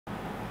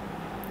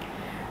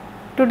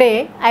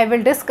Today I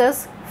will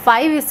discuss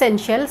 5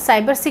 essential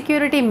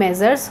cybersecurity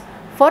measures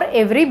for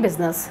every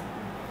business.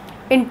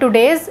 In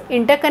today's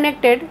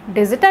interconnected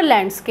digital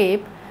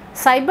landscape,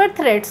 cyber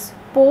threats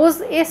pose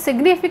a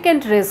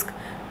significant risk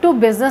to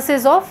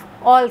businesses of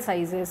all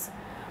sizes.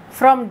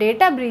 From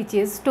data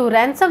breaches to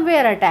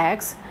ransomware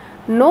attacks,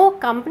 no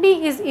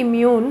company is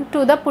immune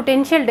to the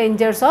potential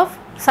dangers of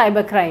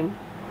cybercrime.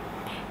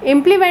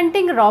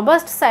 Implementing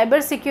robust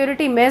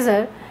cybersecurity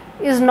measures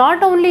is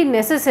not only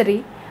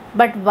necessary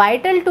but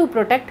vital to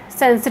protect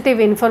sensitive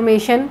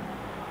information,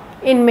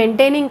 in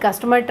maintaining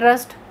customer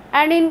trust,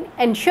 and in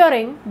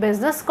ensuring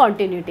business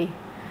continuity.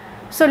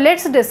 So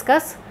let's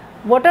discuss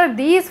what are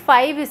these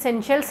 5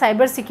 essential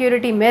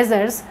cybersecurity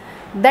measures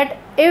that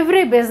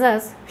every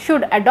business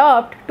should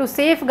adopt to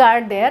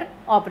safeguard their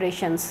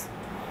operations.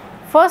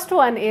 First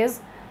one is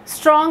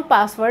strong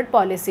password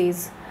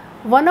policies.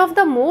 One of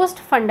the most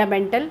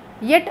fundamental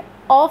yet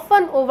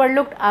often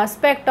overlooked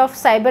aspect of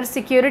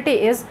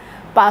cybersecurity is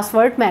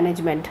password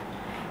management.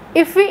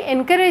 If we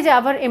encourage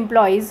our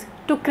employees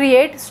to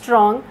create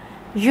strong,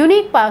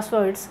 unique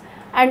passwords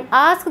and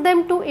ask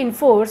them to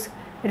enforce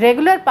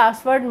regular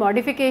password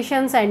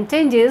modifications and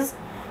changes,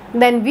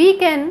 then we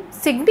can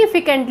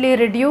significantly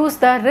reduce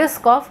the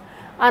risk of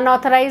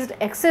unauthorized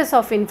access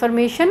of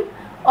information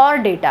or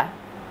data.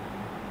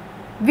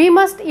 We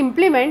must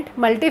implement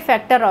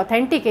multi-factor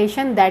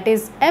authentication, that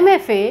is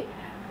MFA,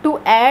 to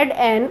add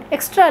an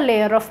extra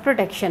layer of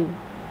protection.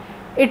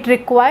 It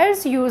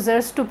requires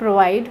users to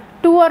provide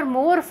 2 or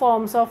more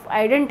forms of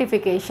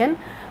identification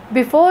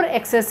before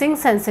accessing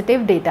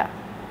sensitive data.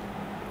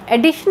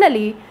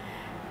 Additionally,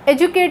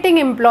 educating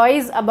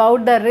employees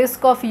about the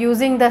risk of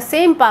using the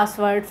same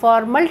password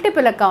for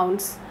multiple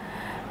accounts,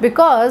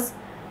 because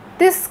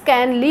this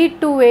can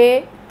lead to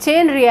a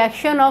chain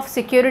reaction of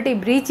security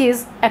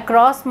breaches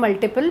across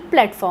multiple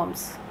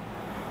platforms.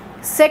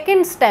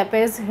 Second step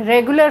is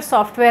regular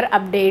software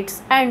updates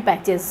and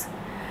patches.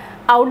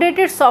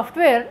 Outdated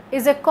software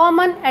is a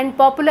common and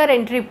popular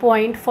entry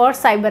point for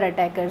cyber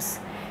attackers.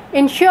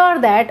 Ensure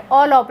that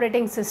all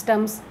operating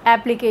systems,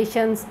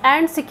 applications,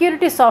 and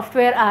security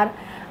software are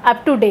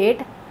up to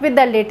date with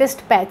the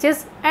latest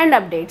patches and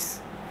updates.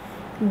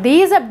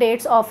 These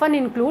updates often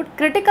include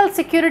critical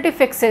security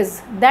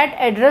fixes that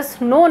address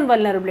known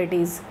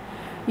vulnerabilities.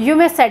 You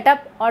may set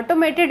up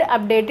automated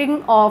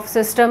updating of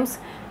systems,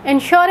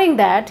 ensuring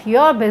that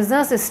your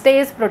business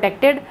stays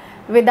protected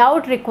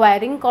without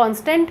requiring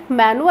constant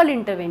manual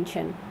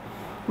intervention.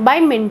 By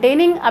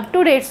maintaining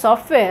up-to-date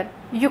software,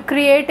 you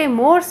create a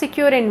more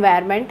secure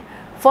environment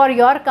for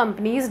your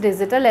company's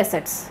digital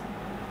assets.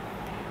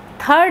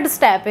 Third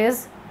step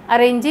is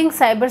arranging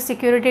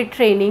cybersecurity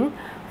training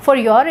for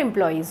your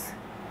employees.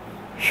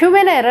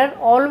 Human error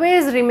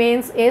always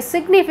remains a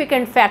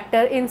significant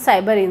factor in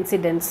cyber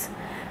incidents.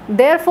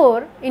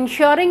 Therefore,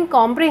 ensuring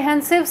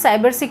comprehensive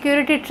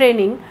cybersecurity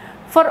training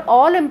for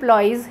all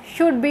employees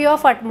should be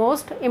of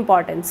utmost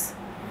importance.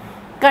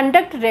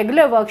 Conduct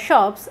regular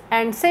workshops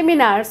and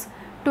seminars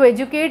to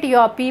educate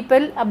your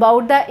people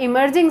about the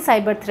emerging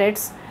cyber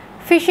threats,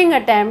 phishing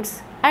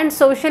attempts, and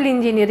social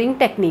engineering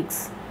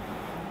techniques.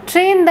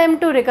 Train them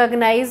to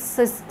recognize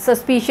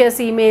suspicious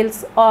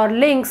emails or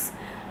links,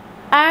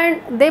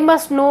 and they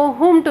must know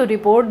whom to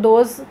report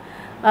those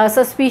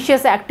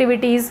suspicious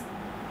activities.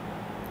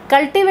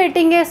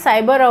 Cultivating a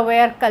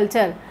cyber-aware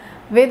culture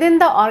within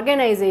the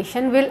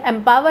organization will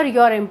empower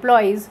your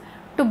employees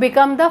to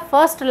become the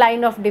first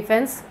line of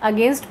defense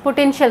against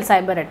potential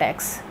cyber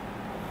attacks.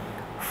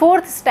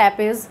 Fourth step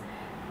is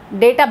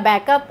data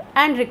backup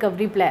and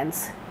recovery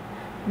plans.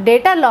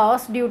 Data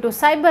loss due to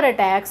cyber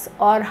attacks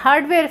or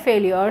hardware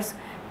failures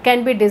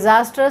can be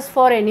disastrous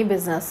for any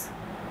business.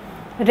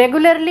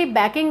 Regularly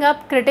backing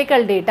up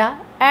critical data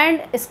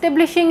and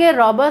establishing a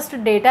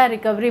robust data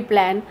recovery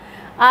plan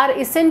are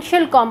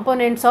essential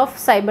components of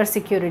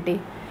cybersecurity.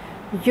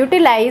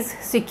 Utilize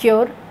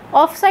secure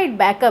off-site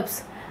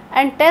backups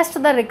and test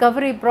the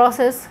recovery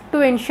process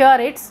to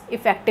ensure its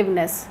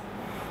effectiveness.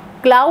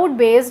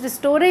 Cloud-based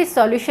storage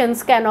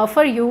solutions can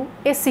offer you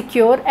a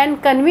secure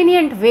and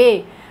convenient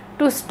way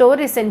to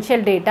store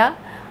essential data,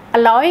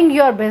 allowing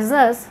your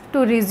business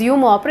to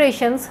resume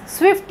operations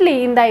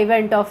swiftly in the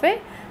event of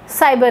a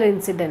cyber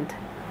incident.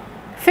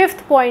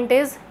 Fifth point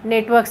is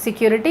network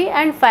security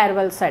and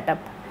firewall setup.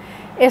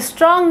 A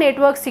strong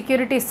network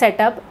security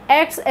setup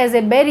acts as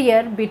a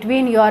barrier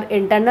between your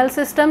internal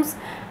systems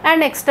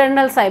and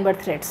external cyber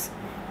threats.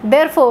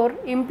 Therefore,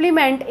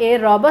 implement a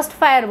robust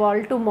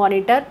firewall to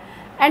monitor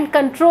and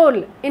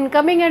control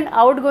incoming and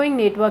outgoing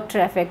network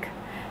traffic.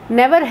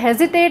 Never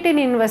hesitate in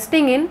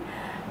investing in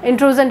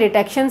intrusion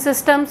detection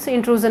systems,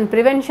 intrusion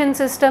prevention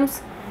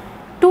systems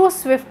to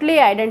swiftly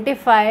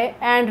identify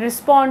and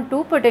respond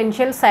to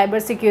potential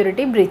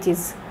cybersecurity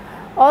breaches.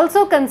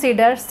 Also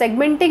consider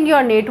segmenting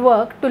your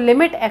network to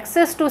limit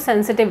access to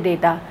sensitive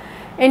data,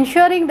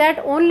 ensuring that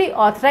only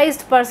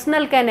authorized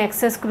personnel can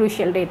access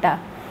crucial data.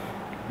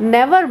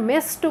 Never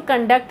miss to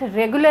conduct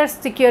regular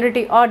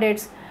security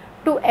audits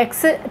to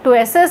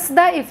assess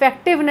the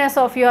effectiveness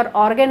of your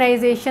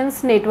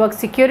organization's network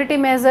security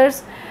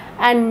measures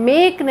and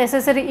make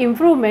necessary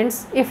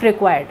improvements if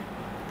required.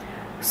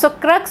 So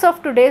crux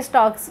of today's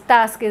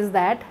task is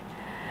that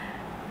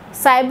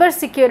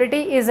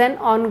cybersecurity is an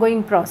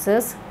ongoing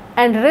process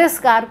and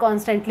risks are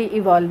constantly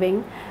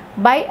evolving.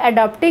 By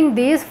adopting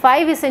these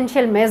 5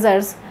 essential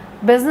measures,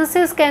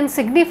 businesses can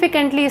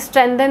significantly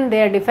strengthen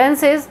their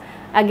defenses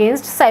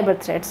against cyber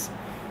threats.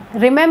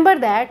 Remember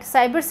that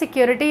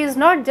cybersecurity is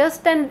not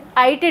just an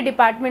IT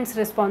department's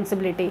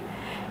responsibility.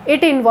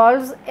 It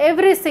involves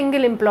every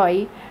single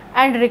employee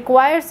and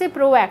requires a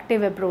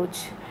proactive approach.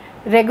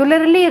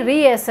 Regularly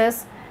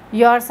reassess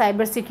your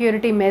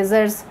cybersecurity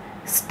measures,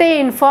 stay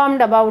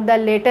informed about the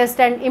latest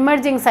and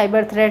emerging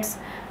cyber threats,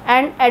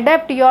 and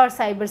adapt your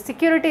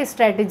cybersecurity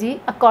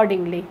strategy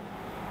accordingly.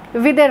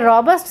 With a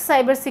robust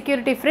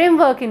cybersecurity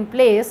framework in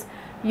place,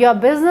 your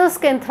business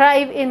can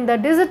thrive in the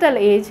digital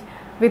age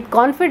with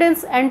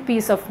confidence and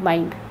peace of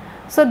mind.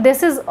 So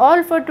this is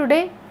all for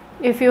today.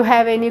 If you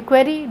have any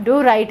query,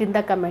 do write in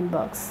the comment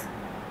box.